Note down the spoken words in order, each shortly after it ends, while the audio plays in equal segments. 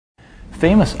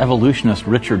Famous evolutionist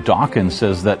Richard Dawkins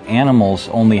says that animals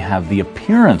only have the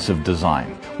appearance of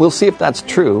design. We'll see if that's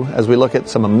true as we look at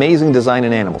some amazing design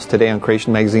in animals today on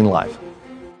Creation Magazine Live.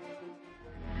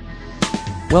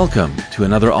 Welcome to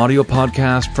another audio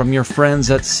podcast from your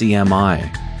friends at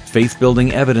CMI.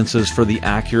 Faith-building evidences for the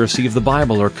accuracy of the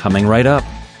Bible are coming right up.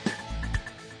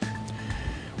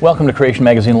 Welcome to Creation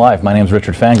Magazine Live. My name is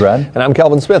Richard Fangrad. And I'm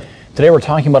Calvin Smith. Today we're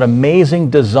talking about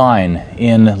amazing design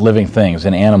in living things,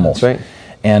 in animals. That's right.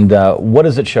 And what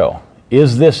does it show?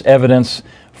 Is this evidence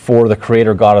for the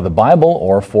Creator God of the Bible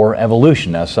or for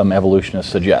evolution, as some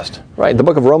evolutionists suggest? Right. The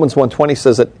book of Romans 1:20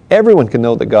 says that everyone can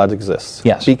know that God exists.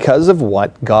 Yes. Because of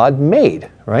what God made,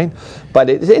 right? But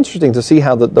it's interesting to see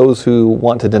how those who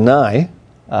want to deny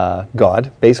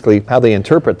God, basically how they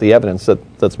interpret the evidence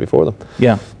that's before them.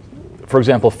 Yeah. For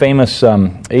example, famous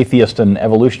atheist and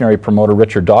evolutionary promoter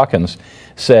Richard Dawkins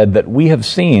said that we have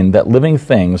seen that living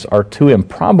things are too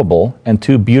improbable and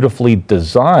too beautifully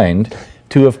designed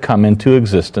to have come into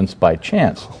existence by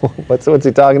chance. What's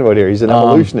he talking about here? He's an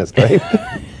evolutionist, right?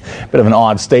 Bit of an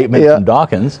odd statement from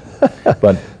Dawkins,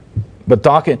 but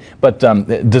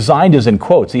designed is in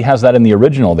quotes. He has that in the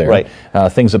original there. Right.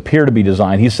 Things appear to be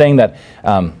designed. He's saying that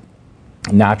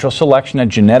natural selection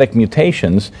and genetic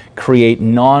mutations create a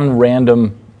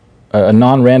non-random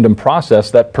process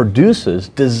that produces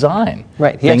design.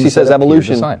 Right. He actually says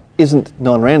evolution isn't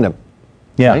non-random.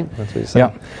 Yeah. Right? That's what he's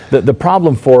saying. Yeah. The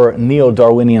problem for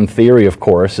neo-Darwinian theory, of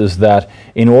course, is that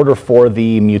in order for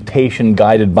the mutation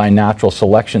guided by natural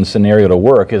selection scenario to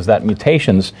work, is that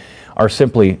mutations are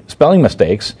simply spelling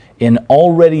mistakes in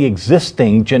already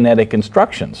existing genetic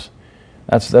instructions.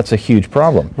 That's a huge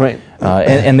problem. Right.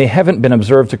 And they haven't been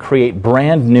observed to create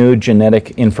brand new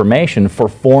genetic information for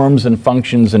forms and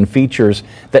functions and features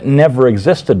that never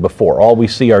existed before. All we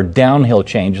see are downhill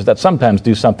changes that sometimes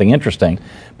do something interesting,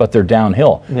 but they're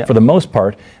downhill. Yeah. For the most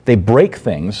part, they break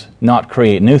things, not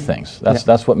create new things.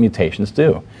 That's what mutations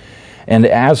do. And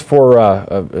as for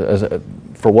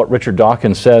what Richard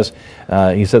Dawkins says,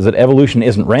 he says that evolution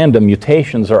isn't random.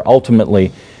 Mutations are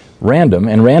ultimately random,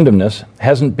 and randomness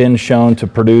hasn't been shown to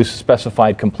produce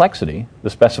specified complexity, the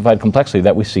specified complexity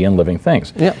that we see in living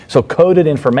things. Yeah. So coded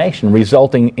information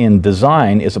resulting in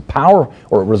design is a power,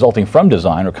 or resulting from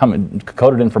design, or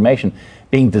coded information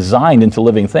being designed into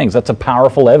living things. That's a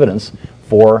powerful evidence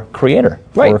for Creator.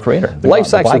 Right. For a Creator.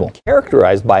 Life's actually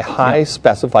characterized by high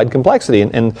specified complexity.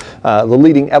 And the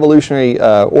leading evolutionary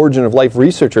origin of life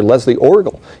researcher, Leslie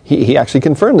Orgel, he actually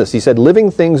confirmed this. He said,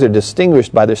 living things are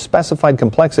distinguished by their specified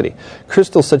complexity.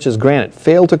 Crystals such as granite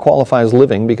fail to qualify as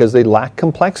living because they lack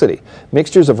complexity.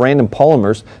 Mixtures of random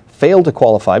polymers fail to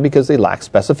qualify because they lack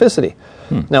specificity.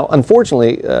 Now,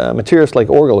 unfortunately, materialists like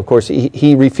Orgel, of course,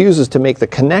 he refuses to make the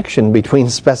connection between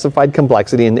specified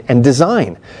complexity and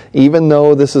design, even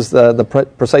though this is the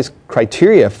precise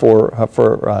criteria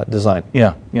for design.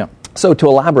 Yeah, yeah. So to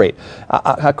elaborate,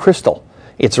 a crystal,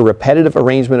 it's a repetitive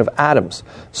arrangement of atoms,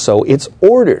 so it's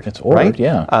ordered. It's ordered, right?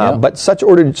 Yeah. But such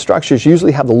ordered structures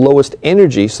usually have the lowest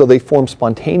energy, so they form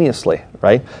spontaneously,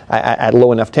 right, at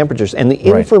low enough temperatures. And the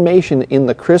information in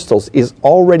the crystals is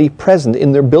already present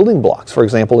in their building blocks, for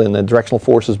example, in the directional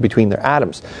forces between their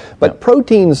atoms. But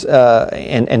proteins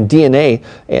and DNA,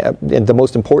 and the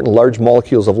most important large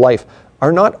molecules of life,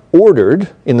 are not ordered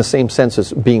in the same sense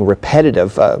as being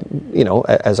repetitive,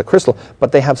 as a crystal,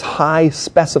 but they have high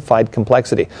specified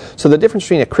complexity. So the difference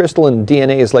between a crystal and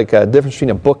DNA is like a difference between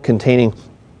a book containing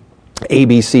A,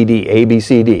 B, C, D, A, B,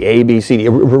 C, D, A, B, C, D,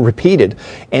 repeated,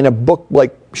 and a book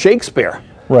like Shakespeare.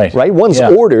 Right. One's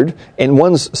ordered and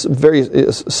one's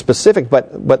very specific,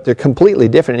 but they're completely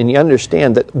different. And you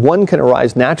understand that one can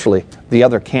arise naturally, the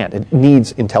other can't. It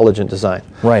needs intelligent design.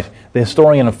 Right. The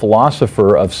historian and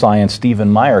philosopher of science,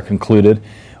 Stephen Meyer, concluded,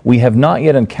 "We have not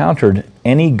yet encountered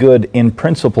any good in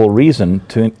principle reason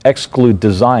to exclude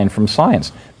design from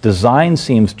science. Design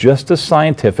seems just as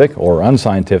scientific or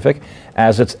unscientific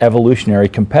as its evolutionary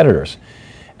competitors.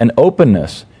 An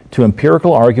openness to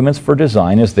empirical arguments for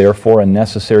design is therefore a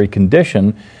necessary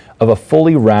condition of a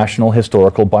fully rational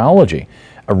historical biology.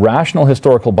 A rational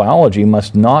historical biology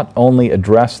must not only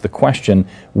address the question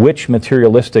which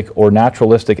materialistic or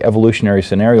naturalistic evolutionary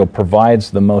scenario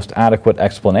provides the most adequate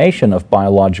explanation of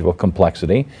biological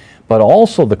complexity, but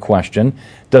also the question,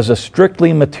 does a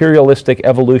strictly materialistic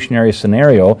evolutionary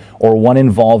scenario, or one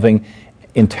involving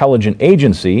intelligent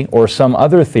agency or some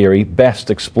other theory, best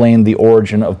explain the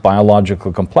origin of biological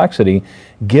complexity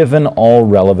given all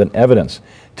relevant evidence.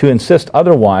 To insist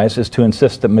otherwise is to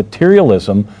insist that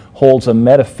materialism holds a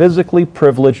metaphysically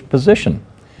privileged position.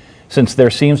 Since there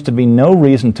seems to be no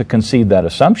reason to concede that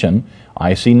assumption,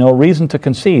 I see no reason to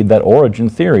concede that origin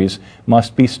theories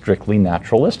must be strictly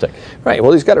naturalistic. Right.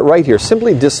 Well, he's got it right here.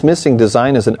 Simply dismissing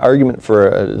design as an argument for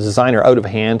a designer out of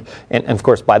hand, and of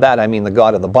course by that I mean the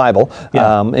God of the Bible,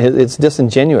 it's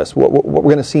disingenuous. What we're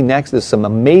going to see next is some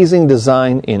amazing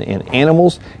design in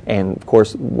animals, and of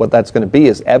course what that's going to be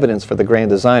is evidence for the grand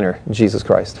designer, Jesus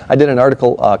Christ. I did an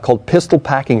article called Pistol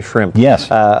Packing Shrimp. Yes.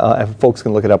 Folks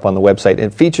can look it up on the website.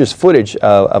 It features footage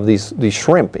of these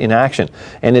shrimp in action,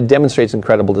 and it demonstrates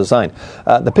incredible design.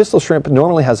 The pistol shrimp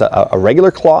normally has a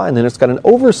regular claw, and then it's got an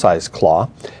oversized claw.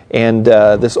 And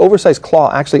this oversized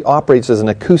claw actually operates as an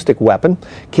acoustic weapon,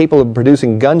 capable of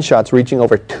producing gunshots reaching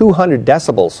over 200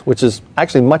 decibels, which is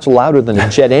actually much louder than a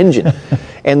jet engine.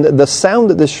 And the sound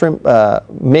that this shrimp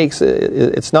makes,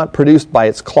 it's not produced by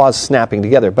its claws snapping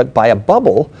together, but by a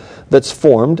bubble that's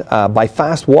formed by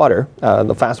fast water,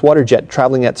 the fast water jet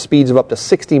traveling at speeds of up to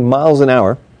 60 miles an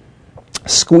hour,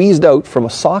 squeezed out from a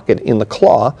socket in the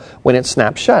claw when it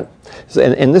snaps shut.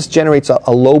 And this generates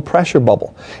a low pressure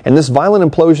bubble. And this violent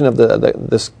implosion of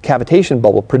this cavitation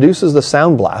bubble produces the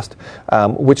sound blast,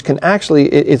 which can actually,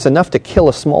 it's enough to kill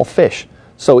a small fish.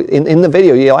 So in the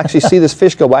video, you'll actually see this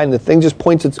fish go by, and the thing just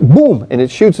points its boom, and it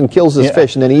shoots and kills this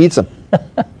fish, and then he eats him.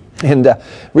 And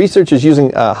researchers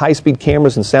using high-speed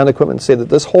cameras and sound equipment say that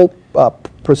this whole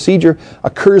procedure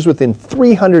occurs within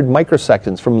 300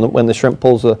 microseconds from when the shrimp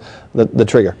pulls the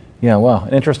trigger. Yeah, well,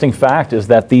 an interesting fact is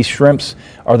that these shrimps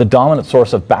are the dominant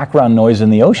source of background noise in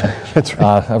the ocean. That's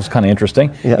right. That was kind of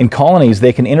interesting. Yeah. In colonies,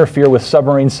 they can interfere with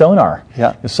submarine sonar.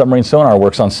 Yeah. The submarine sonar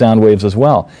works on sound waves as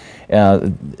well.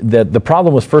 The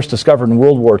problem was first discovered in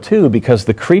World War II because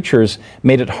the creatures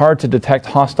made it hard to detect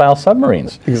hostile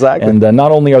submarines. Exactly. And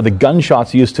not only are the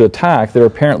gunshots used to attack, they're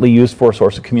apparently used for a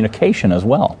source of communication as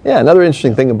well. Yeah, another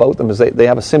interesting thing about them is they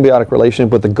have a symbiotic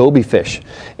relationship with the goby fish.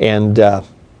 And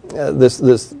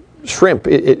this shrimp,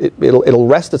 it'll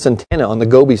rest its antenna on the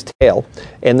goby's tail,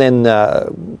 and then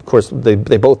of course they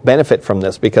both benefit from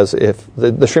this because if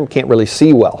the shrimp can't really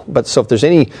see well, but so if there's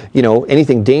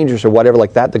anything dangerous or whatever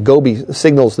like that, the goby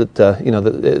signals that that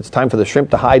it's time for the shrimp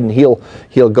to hide, and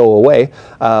he'll go away.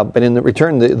 But in the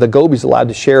return, the goby's allowed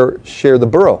to share the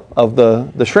burrow of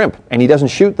the shrimp, and he doesn't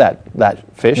shoot that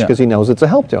fish because he knows it's a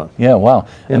help to him. Yeah, wow.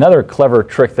 Yeah. Another clever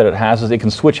trick that it has is it can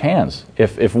switch hands.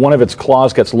 If one of its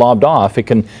claws gets lobbed off, it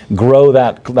can grow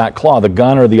that claw, the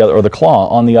gun or the claw,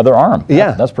 on the other arm.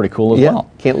 Yeah, that's pretty cool as well.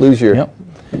 Can't lose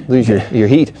your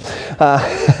heat.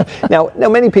 Now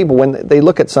many people, when they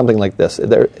look at something like this,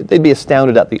 they'd be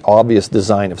astounded at the obvious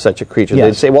design of such a creature.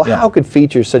 They'd say, well, how could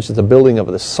features such as the building of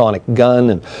the sonic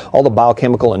gun and all the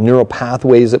biochemical and neural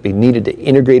pathways that we needed to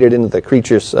integrate it into the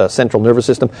creature's central nervous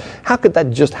system, how could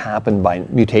that just happen by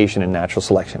mutation and natural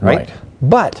selection, right?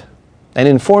 But an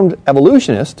informed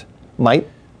evolutionist might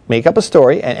make up a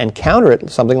story and counter it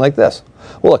something like this.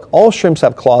 Well, look, all shrimps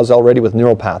have claws already with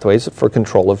neural pathways for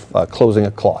control of closing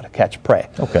a claw to catch prey.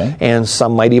 Okay. And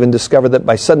some might even discover that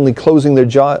by suddenly closing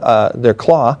their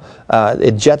claw,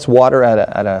 it jets water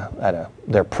at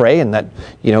their prey, and that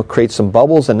creates some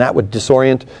bubbles, and that would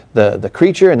disorient the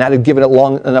creature, and that would give it a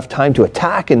long enough time to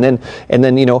attack, and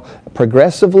then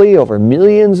progressively over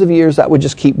millions of years that would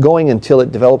just keep going until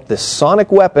it developed this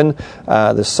sonic weapon.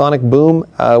 This sonic boom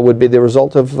would be the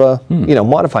result of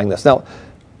modifying this. Now,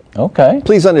 okay.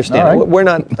 please understand,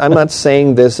 right. I'm not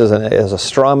saying this as a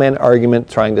straw man argument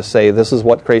trying to say this is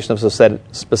what creationists have said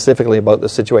specifically about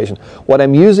this situation. What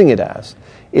I'm using it as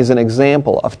is an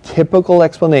example of typical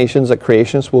explanations that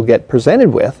creationists will get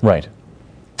presented with. Right.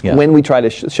 Yeah. When we try to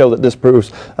show that this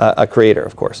proves a creator,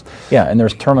 of course. Yeah, and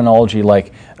there's terminology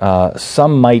like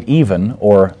some might even,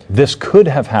 or this could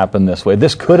have happened this way,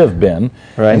 this could have been,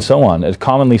 and so on. It's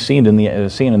commonly seen in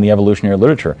the evolutionary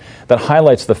literature that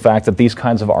highlights the fact that these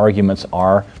kinds of arguments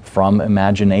are from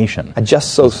imagination. A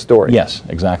just so story. Yes,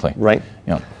 exactly. Right.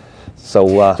 Yeah.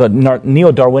 So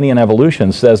Neo-Darwinian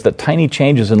evolution says that tiny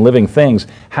changes in living things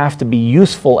have to be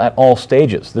useful at all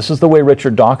stages. This is the way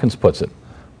Richard Dawkins puts it.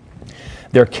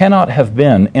 There cannot have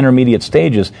been intermediate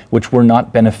stages which were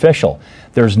not beneficial.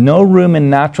 There's no room in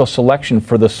natural selection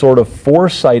for the sort of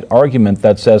foresight argument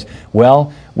that says,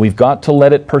 well, we've got to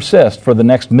let it persist for the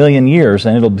next million years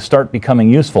and it'll start becoming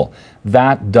useful.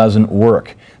 That doesn't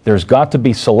work. There's got to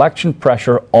be selection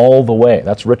pressure all the way.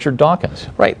 That's Richard Dawkins.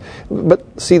 Right.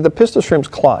 But see, the pistol shrimp's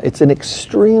claw, it's an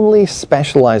extremely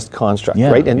specialized construct,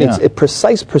 right? And it's a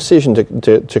precise precision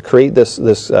to create this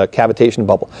cavitation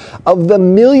bubble. Of the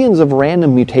millions of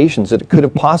random mutations that could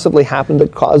have possibly happened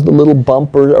that caused a little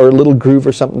bump or a little groove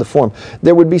or something to form,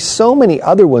 there would be so many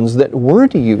other ones that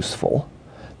weren't useful,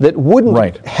 that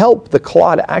wouldn't help the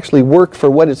claw to actually work for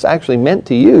what it's actually meant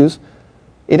to use.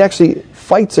 it actually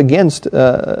fights against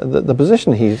the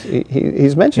position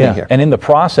he's mentioning here. And in the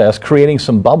process, creating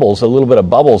some bubbles, a little bit of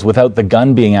bubbles, without the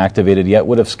gun being activated yet,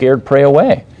 would have scared prey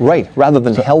away. Right, rather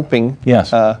than helping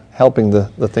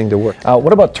the thing to work.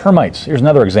 What about termites? Here's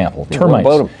another example. Termites.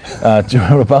 What about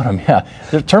them? What about them?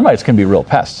 Yeah, termites can be real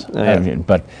pests. Yeah. I mean,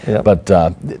 but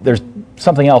there's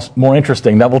something else more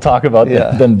interesting that we'll talk about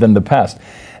than the pest.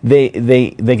 They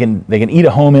can eat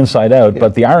a home inside out,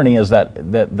 but the irony is that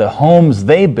the homes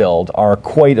they build are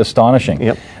quite astonishing.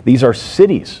 Yep. These are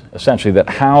cities, essentially, that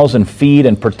house and feed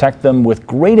and protect them with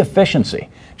great efficiency.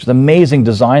 Just amazing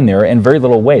design there and very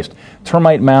little waste.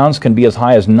 Termite mounds can be as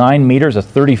high as 9 meters, at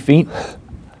 30 feet.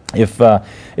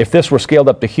 If this were scaled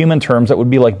up to human terms, that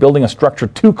would be like building a structure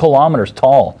 2 kilometers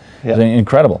tall. Yeah. It's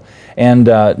incredible. And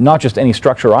not just any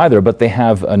structure either, but they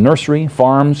have a nursery,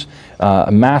 farms,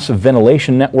 a massive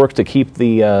ventilation network to keep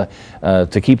the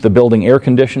building air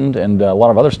conditioned, and a lot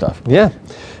of other stuff. Yeah.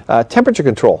 Temperature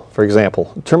control, for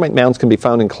example. Termite mounds can be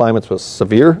found in climates with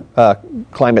severe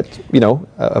climate,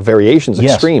 variations,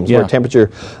 extremes, where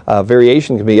temperature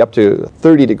variation can be up to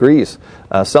 30 degrees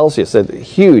Celsius. That's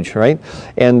huge, right?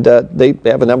 And they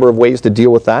have a number of ways to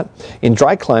deal with that. In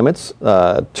dry climates,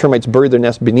 termites bury their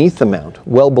nest beneath the mound,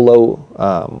 well below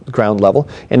ground level.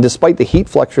 And despite the heat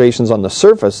fluctuations on the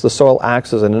surface, the soil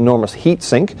acts as an enormous heat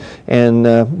sink. And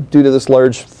due to this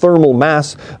large thermal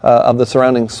mass of the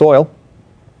surrounding soil,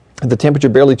 the temperature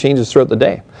barely changes throughout the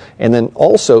day. And then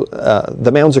also,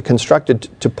 the mounds are constructed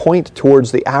to point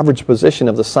towards the average position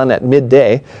of the sun at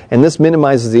midday, and this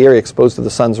minimizes the area exposed to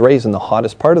the sun's rays in the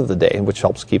hottest part of the day, which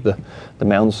helps keep the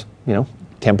mounds,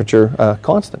 temperature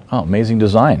constant. Oh, amazing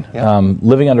design. Yeah.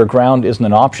 Living underground isn't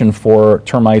an option for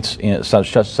termites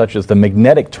such as the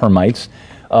magnetic termites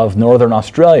of northern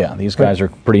Australia. These guys are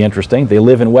pretty interesting. They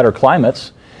live in wetter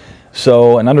climates.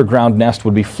 So an underground nest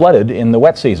would be flooded in the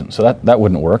wet season, so that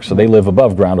wouldn't work. So they live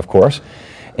above ground, of course.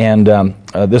 And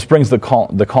this brings the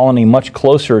colony much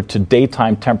closer to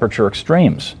daytime temperature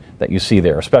extremes that you see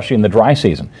there, especially in the dry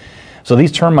season. So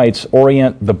these termites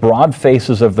orient the broad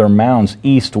faces of their mounds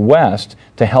east-west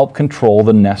to help control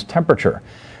the nest temperature.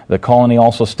 The colony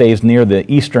also stays near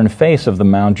the eastern face of the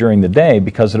mound during the day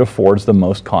because it affords the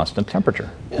most constant temperature.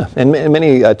 Yeah, and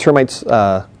many termites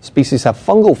species have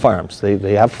fungal farms.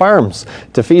 They have farms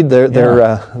to feed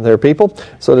their people,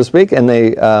 so to speak, and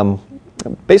they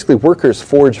basically workers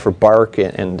forage for bark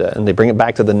and they bring it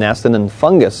back to the nest, and then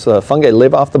fungi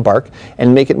live off the bark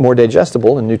and make it more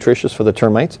digestible and nutritious for the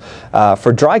termites.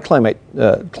 For dry climate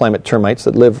termites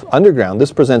that live underground,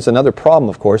 this presents another problem,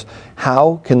 of course.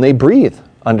 How can they breathe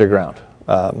underground,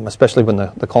 especially when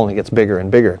the colony gets bigger and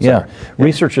bigger? Yeah,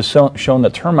 research has shown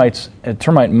that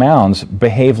termite mounds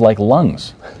behave like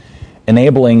lungs,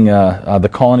 enabling the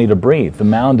colony to breathe. The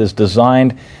mound is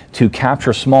designed to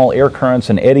capture small air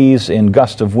currents and eddies in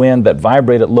gusts of wind that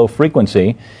vibrate at low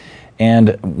frequency,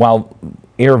 and while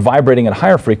air vibrating at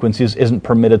higher frequencies isn't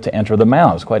permitted to enter the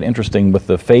mound. It's quite interesting with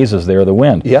the phases there of the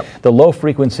wind. Yep. The low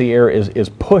frequency air is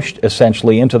pushed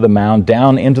essentially into the mound,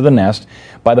 down into the nest,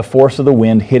 by the force of the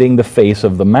wind hitting the face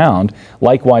of the mound.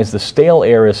 Likewise, the stale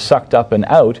air is sucked up and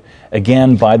out,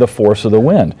 again by the force of the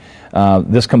wind.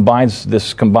 This combines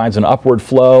an upward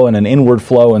flow and an inward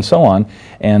flow and so on,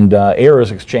 and air is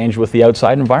exchanged with the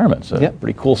outside environment. It's a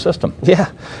pretty cool system.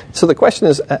 Yeah. So the question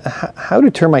is, how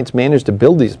do termites manage to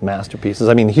build these masterpieces?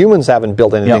 I mean, humans haven't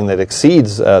built anything that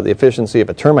exceeds the efficiency of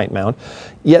a termite mound,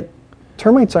 yet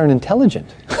termites aren't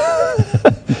intelligent.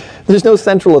 There's no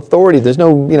central authority. There's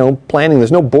no planning.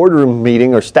 There's no boardroom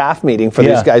meeting or staff meeting for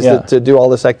these guys to do all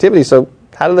this activity. So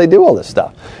how do they do all this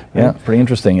stuff? Yeah, pretty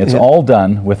interesting. It's all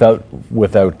done without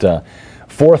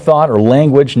forethought or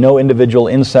language. No individual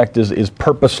insect is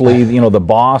purposely, the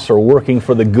boss or working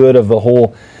for the good of the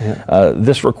whole.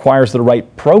 This requires the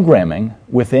right programming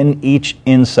within each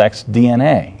insect's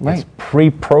DNA. Right. It's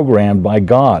pre-programmed by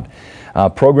God.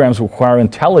 Programs require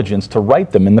intelligence to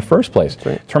write them in the first place.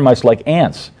 Right. Termites like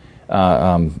ants.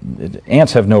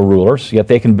 Ants have no rulers, yet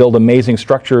they can build amazing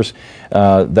structures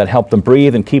that help them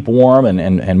breathe and keep warm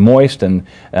and moist, and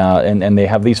they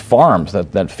have these farms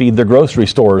that feed their grocery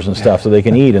stores and stuff so they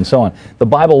can eat and so on. The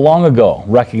Bible long ago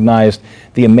recognized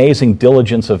the amazing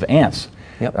diligence of ants.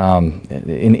 Yep.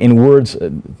 In words,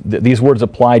 these words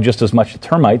apply just as much to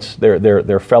termites,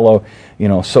 their fellow,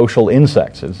 social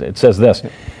insects. It says this: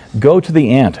 "Go to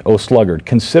the ant, O sluggard,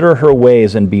 consider her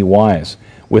ways and be wise.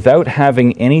 Without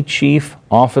having any chief,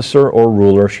 officer, or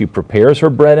ruler, she prepares her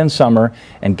bread in summer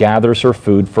and gathers her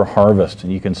food for harvest."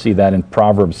 And you can see that in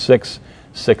Proverbs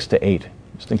 6:6-8.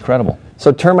 Just incredible.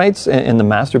 So termites and the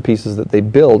masterpieces that they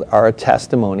build are a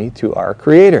testimony to our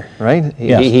Creator, right?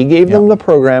 Yes. He gave them the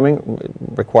programming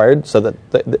required so that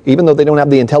even though they don't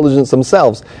have the intelligence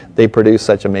themselves, they produce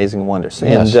such amazing wonders.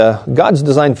 Yes. And God's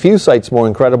designed few sights more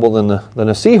incredible than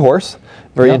a seahorse.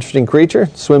 Very interesting creature.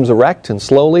 Swims erect and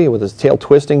slowly with his tail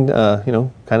twisting,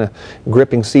 kind of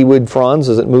gripping seaweed fronds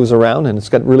as it moves around. And it's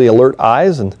got really alert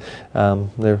eyes, and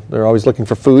they're always looking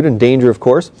for food and danger, of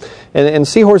course. And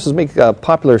seahorses make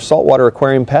popular saltwater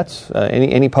aquarium pets.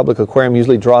 Any public aquarium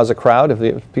usually draws a crowd if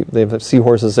they have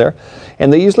seahorses there.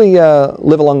 And they usually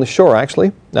live along the shore,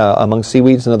 actually, among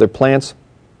seaweeds and other plants.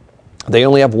 They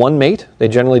only have one mate. They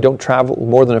generally don't travel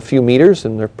more than a few meters,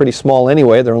 and they're pretty small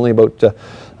anyway. They're only about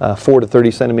 4 to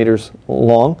 30 centimeters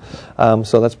long,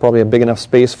 so that's probably a big enough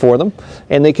space for them.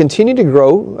 And they continue to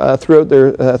grow throughout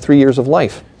their 3 years of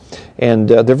life. And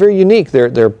they're very unique. They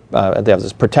have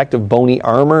this protective bony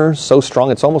armor, so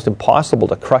strong it's almost impossible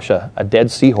to crush a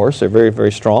dead seahorse. They're very,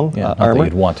 very strong not armor. that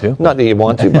you'd want to. Not that you'd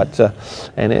want to, but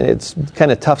and it's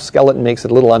kind of tough skeleton makes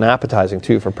it a little unappetizing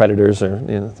too for predators or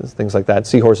things like that.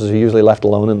 Seahorses are usually left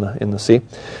alone in the sea,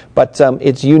 but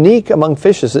it's unique among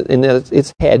fishes in that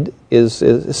its head is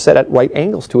set at right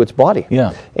angles to its body.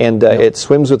 Yeah. And it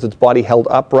swims with its body held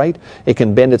upright. It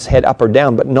can bend its head up or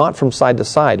down, but not from side to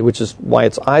side, which is why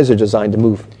its eyes are designed to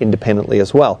move independently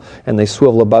as well. And they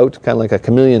swivel about kind of like a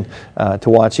chameleon to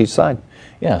watch each side.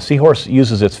 Yeah, seahorse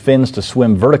uses its fins to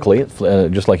swim vertically,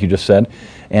 just like you just said,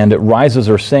 and it rises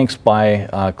or sinks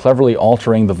by cleverly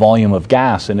altering the volume of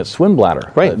gas in its swim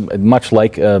bladder, right? Much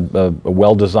like a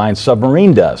well-designed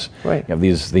submarine does. Right. You have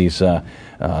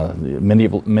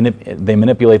they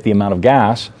manipulate the amount of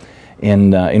gas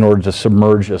in order to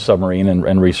submerge a submarine and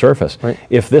resurface. Right.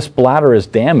 If this bladder is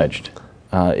damaged,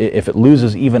 if it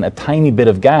loses even a tiny bit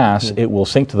of gas, it will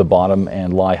sink to the bottom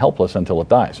and lie helpless until it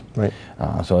dies. Right.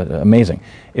 So amazing.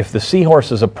 If the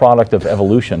seahorse is a product of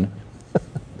evolution,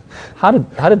 how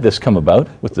did this come about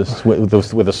with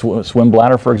a swim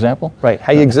bladder, for example? Right.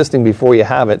 How you existing before you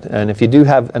have it, and if you do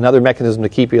have another mechanism to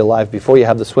keep you alive before you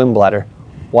have the swim bladder,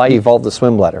 why evolve the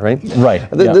swim bladder, right? Right.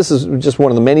 This is just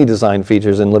one of the many design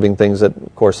features in living things that,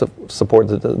 of course, support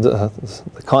the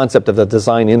concept of the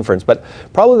design inference. But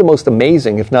probably the most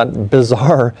amazing, if not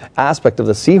bizarre, aspect of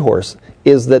the seahorse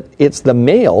is that it's the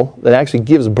male that actually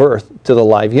gives birth to the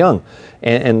live young.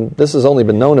 And this has only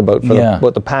been known about for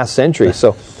about the past century.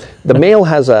 So the male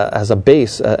has a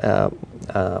base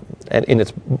in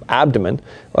its abdomen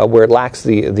where it lacks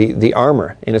the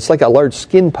armor, and it's like a large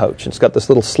skin pouch. It's got this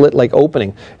little slit-like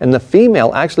opening, and the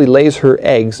female actually lays her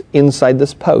eggs inside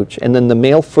this pouch, and then the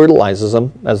male fertilizes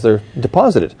them as they're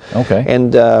deposited. Okay.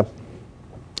 And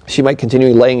she might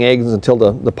continue laying eggs until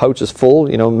the pouch is full,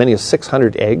 many as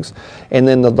 600 eggs. And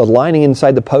then the lining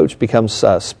inside the pouch becomes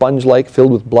sponge-like,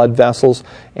 filled with blood vessels,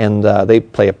 and they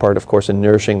play a part, of course, in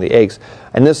nourishing the eggs.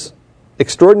 And this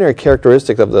extraordinary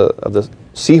characteristic of the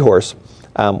seahorse,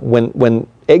 when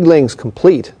egg laying's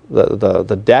complete,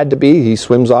 the dad-to-be, he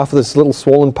swims off this little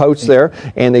swollen pouch there,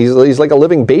 and he's like a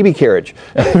living baby carriage.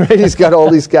 Right? He's got all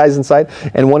these guys inside,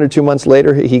 and 1 or 2 months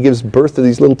later, he gives birth to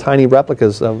these little tiny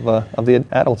replicas of the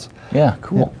adults. Yeah,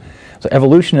 cool. Yeah. So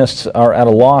evolutionists are at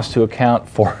a loss to account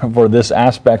for this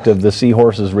aspect of the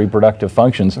seahorse's reproductive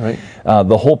functions. Right.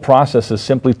 The whole process is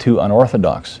simply too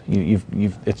unorthodox.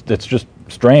 It's just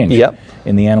strange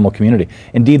in the animal community.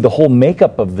 Indeed, the whole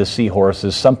makeup of the seahorse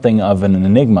is something of an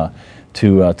enigma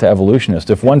to evolutionists.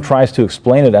 If one tries to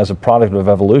explain it as a product of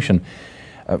evolution,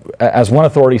 as one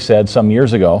authority said some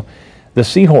years ago, the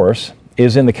seahorse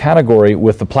is in the category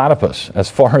with the platypus as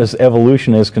far as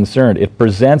evolution is concerned. It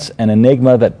presents an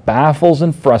enigma that baffles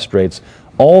and frustrates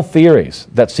all theories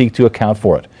that seek to account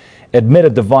for it. Admit a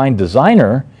divine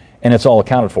designer, and it's all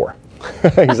accounted for.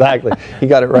 Exactly. You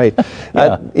got it right.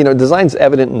 Design's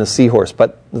evident in the seahorse,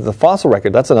 but the fossil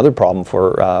record, that's another problem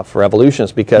for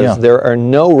evolutionists, because there are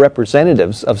no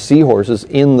representatives of seahorses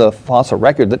in the fossil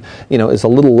record that, is a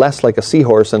little less like a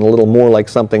seahorse and a little more like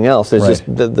something else. There's just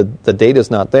the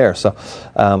data's not there. So,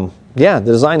 the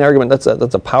design argument, that's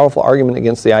a powerful argument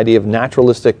against the idea of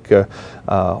naturalistic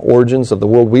origins of the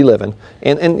world we live in.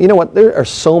 And you know what? There are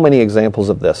so many examples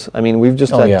of this. I mean, we've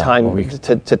just had time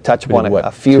to touch upon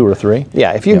a few. 2 or 3?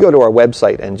 Yeah, if you go to our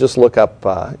website and just look up,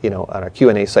 on our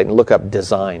Q&A site and look up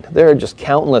design, there are just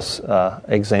countless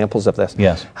examples of this.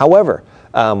 Yes. However,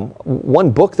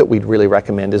 One book that we'd really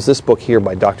recommend is this book here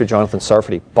by Dr. Jonathan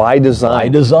Sarfati, By Design. By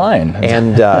Design.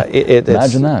 And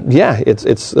imagine that. Yeah,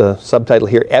 it's subtitle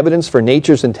here, Evidence for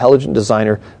Nature's Intelligent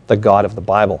Designer, the God of the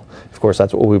Bible. Of course,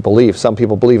 that's what we believe. Some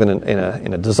people believe in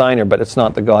a designer, but it's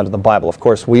not the God of the Bible. Of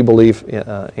course, we believe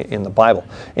in the Bible.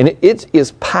 And it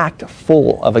is packed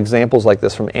full of examples like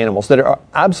this from animals that are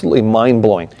absolutely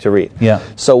mind-blowing to read. Yeah.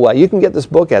 So you can get this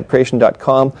book at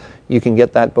creation.com. You can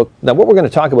get that book. Now, what we're going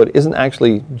to talk about isn't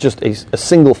actually just a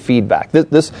single feedback.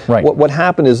 Right. What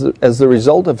happened is, as the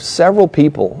result of several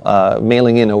people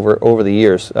mailing in over the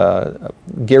years,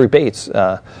 Gary Bates,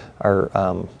 our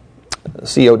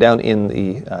CEO down in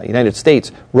the United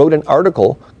States, wrote an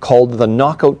article called The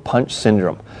Knockout Punch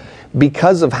Syndrome,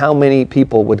 because of how many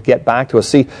people would get back to us.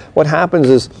 See, what happens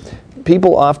is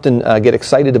people often get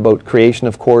excited about creation,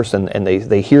 of course, and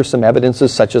they hear some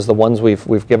evidences, such as the ones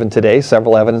we've given today,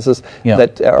 several evidences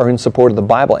that are in support of the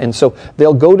Bible. And so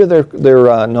they'll go to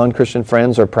their non-Christian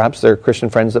friends, or perhaps their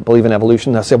Christian friends that believe in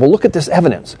evolution. They'll say, well, look at this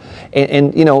evidence.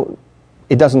 And you know,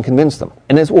 it doesn't convince them.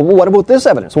 And it's, well, what about this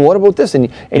evidence? Well, what about this? And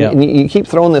you keep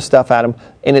throwing this stuff at them,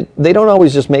 and they don't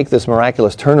always just make this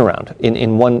miraculous turnaround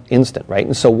in one instant, right?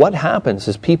 And so what happens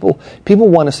is people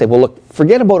want to say, well, look,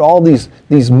 forget about all these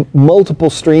multiple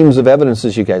streams of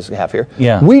evidences you guys have here.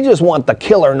 Yeah. We just want the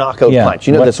killer knockout punch.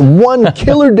 You know, this one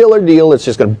killer diller deal that's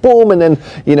just going to boom, and then,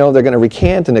 you know, they're going to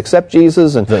recant and accept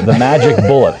Jesus. And the magic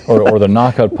bullet, or the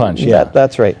knockout punch. Yeah,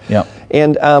 that's right. Yeah.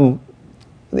 And,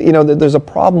 you know, there's a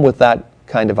problem with that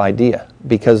kind of idea,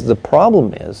 because the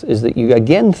problem is that you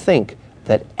again think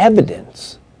that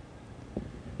evidence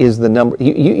is the number.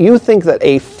 You think that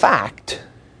a fact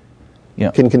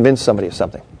can convince somebody of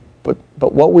something,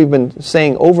 but what we've been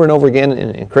saying over and over again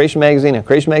in Creation Magazine and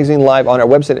Creation Magazine Live on our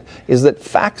website is that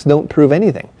facts don't prove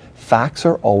anything. Facts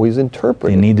are always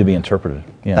interpreted. They need to be interpreted.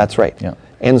 Yeah. That's right. Yeah.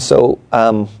 And so,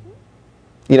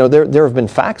 you know, there have been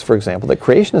facts, for example, that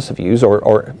creationists have used,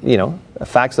 or you know,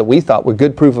 facts that we thought were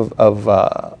good proof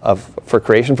for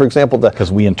creation. For example,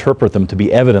 because we interpret them to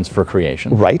be evidence for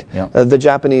creation. Right. Yeah. The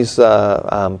Japanese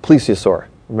plesiosaur.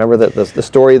 Remember the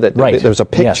story that there was a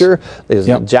picture. Yes. There's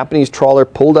a Japanese trawler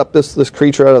pulled up this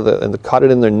creature out of and caught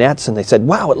it in their nets, and they said,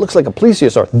 "Wow, it looks like a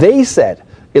plesiosaur." They said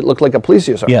it looked like a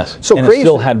plesiosaur. Yes. So and it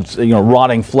still had, you know,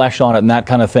 rotting flesh on it and that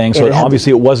kind of thing. So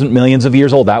obviously it wasn't millions of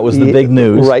years old. That was the big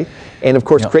news. Right. And of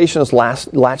course, creationists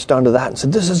latched onto that and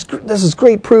said, "This is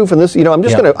great proof." And this, you know, I'm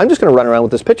just gonna run around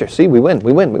with this picture. See, we win.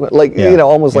 Like you know,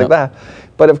 almost like that.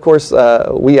 But of course,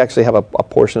 we actually have a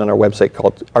portion on our website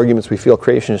called "Arguments We Feel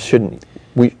Creationists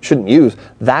Shouldn't Use."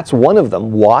 That's one of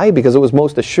them. Why? Because it was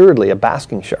most assuredly a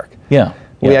basking shark. Yeah.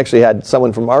 We actually had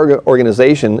someone from our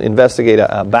organization investigate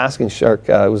a basking shark.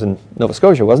 It was in Nova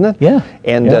Scotia, wasn't it? Yeah.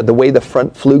 And the way the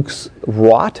front flukes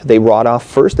rot, they rot off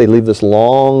first. They leave this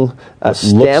long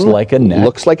stem. Looks like a neck.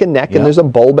 Looks like a neck, and there's a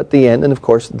bulb at the end. And of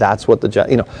course, that's what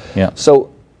Yeah.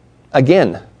 So,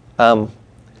 again,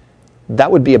 that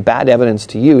would be a bad evidence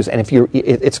to use. And if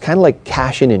it's kind of like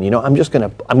cashing in. You know, I'm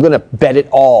gonna bet it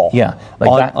all. Yeah,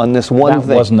 like on this one thing.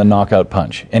 That wasn't the knockout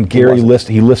punch. And Gary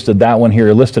listed that one here.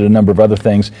 He listed a number of other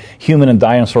things: human and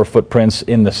dinosaur footprints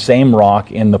in the same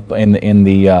rock in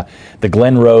the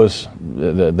Glen Rose,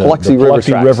 the Biloxi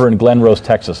River in Glen Rose,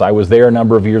 Texas. I was there a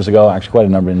number of years ago, actually quite a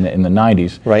number in the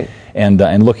 90s. Right.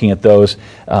 And looking at those,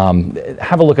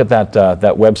 have a look at that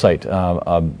website.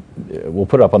 We'll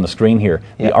put it up on the screen here.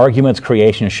 Yeah. The arguments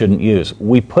creationists shouldn't use.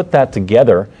 We put that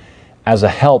together as a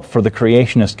help for the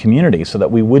creationist community so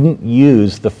that we wouldn't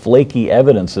use the flaky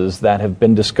evidences that have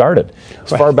been discarded.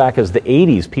 As far back as the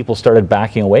 80s, people started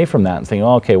backing away from that and thinking,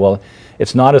 oh, okay, well,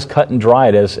 it's not as cut and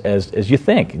dried as you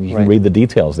think. You can read the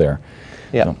details there.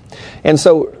 Yeah. So. And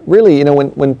so really, you know,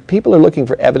 when people are looking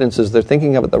for evidences, they're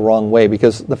thinking of it the wrong way,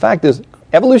 because the fact is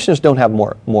evolutionists don't have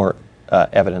more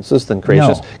evidences than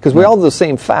creationists, because we all have the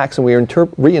same facts, and we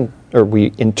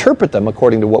interpret them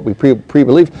according to what we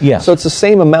pre-believe. Yes. So it's the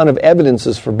same amount of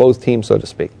evidences for both teams, so to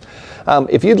speak.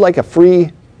 If you'd like a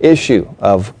free issue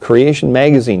of Creation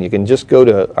Magazine, you can just go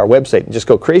to our website and just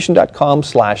go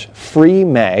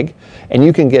creation.com/freemag, and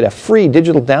you can get a free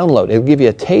digital download. It'll give you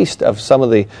a taste of some of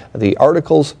the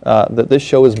articles that this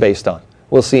show is based on.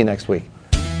 We'll see you next week.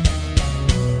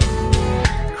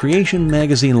 Creation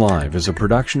Magazine Live is a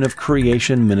production of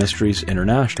Creation Ministries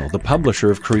International, the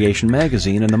publisher of Creation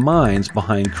Magazine and the minds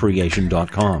behind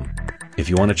Creation.com. If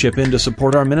you want to chip in to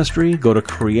support our ministry, go to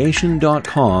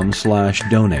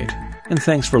creation.com/donate. And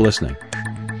thanks for listening.